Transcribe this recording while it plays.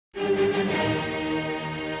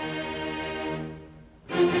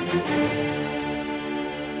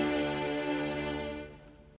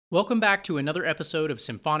Welcome back to another episode of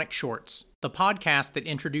Symphonic Shorts, the podcast that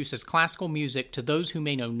introduces classical music to those who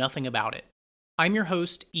may know nothing about it. I'm your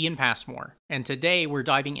host, Ian Passmore, and today we're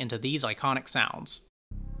diving into these iconic sounds.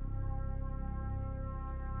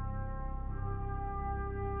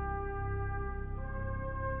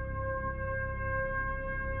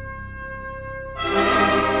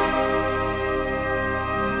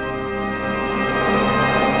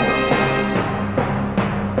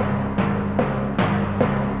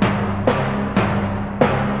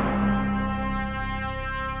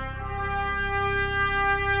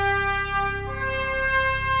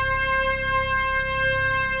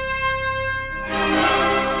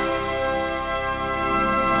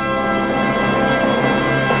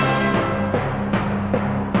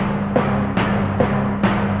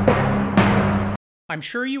 I'm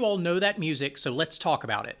sure you all know that music, so let's talk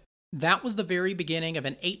about it. That was the very beginning of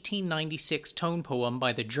an 1896 tone poem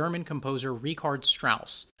by the German composer Richard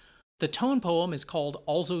Strauss. The tone poem is called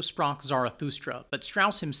Also sprach Zarathustra, but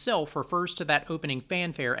Strauss himself refers to that opening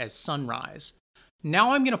fanfare as sunrise.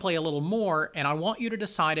 Now I'm going to play a little more, and I want you to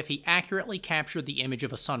decide if he accurately captured the image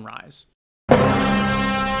of a sunrise.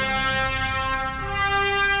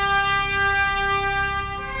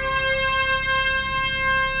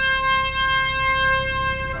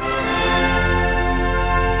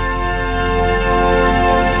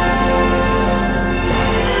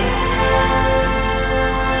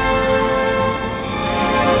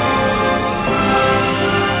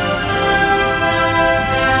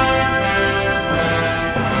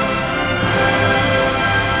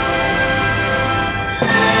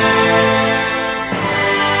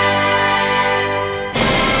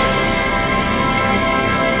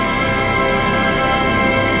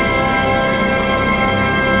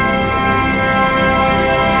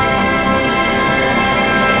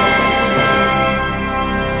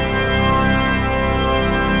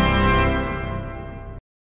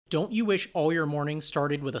 Don't you wish all your mornings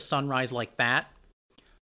started with a sunrise like that?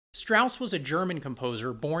 Strauss was a German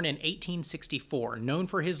composer born in 1864, known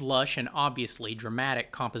for his lush and obviously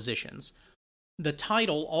dramatic compositions. The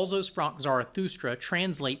title, Also sprach Zarathustra,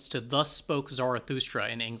 translates to Thus Spoke Zarathustra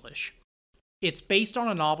in English. It's based on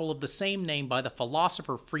a novel of the same name by the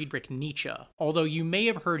philosopher Friedrich Nietzsche, although you may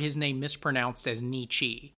have heard his name mispronounced as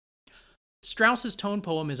Nietzsche. Strauss's tone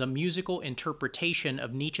poem is a musical interpretation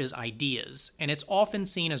of Nietzsche's ideas, and it's often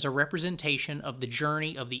seen as a representation of the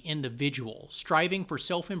journey of the individual, striving for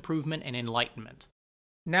self-improvement and enlightenment.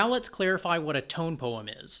 Now let's clarify what a tone poem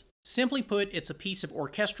is. Simply put, it's a piece of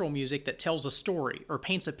orchestral music that tells a story or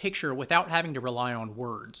paints a picture without having to rely on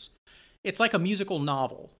words. It's like a musical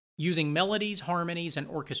novel, using melodies, harmonies, and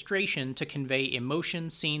orchestration to convey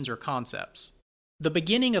emotions, scenes, or concepts. The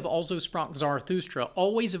beginning of Also sprach Zarathustra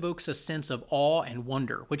always evokes a sense of awe and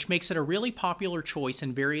wonder, which makes it a really popular choice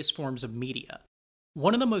in various forms of media.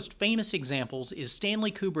 One of the most famous examples is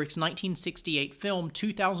Stanley Kubrick's 1968 film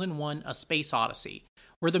 2001: A Space Odyssey,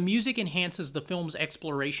 where the music enhances the film's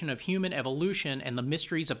exploration of human evolution and the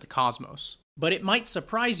mysteries of the cosmos. But it might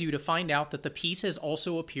surprise you to find out that the piece has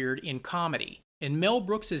also appeared in comedy. In Mel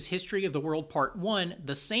Brooks' History of the World Part 1,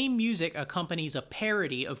 the same music accompanies a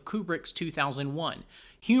parody of Kubrick's 2001,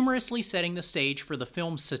 humorously setting the stage for the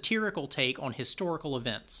film's satirical take on historical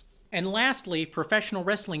events. And lastly, professional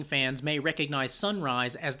wrestling fans may recognize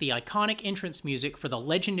Sunrise as the iconic entrance music for the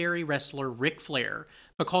legendary wrestler Ric Flair,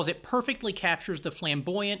 because it perfectly captures the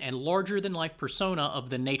flamboyant and larger-than-life persona of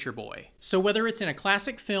the Nature Boy. So whether it's in a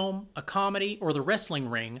classic film, a comedy, or the wrestling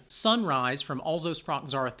ring, Sunrise from Also sprach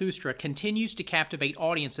Zarathustra continues to captivate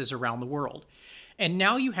audiences around the world. And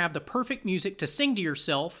now you have the perfect music to sing to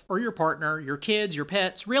yourself, or your partner, your kids, your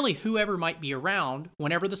pets, really whoever might be around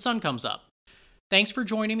whenever the sun comes up. Thanks for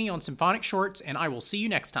joining me on Symphonic Shorts, and I will see you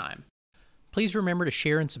next time. Please remember to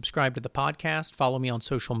share and subscribe to the podcast. Follow me on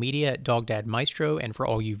social media at DogDadMaestro, and for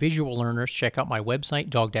all you visual learners, check out my website,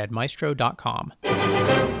 dogdadmaestro.com.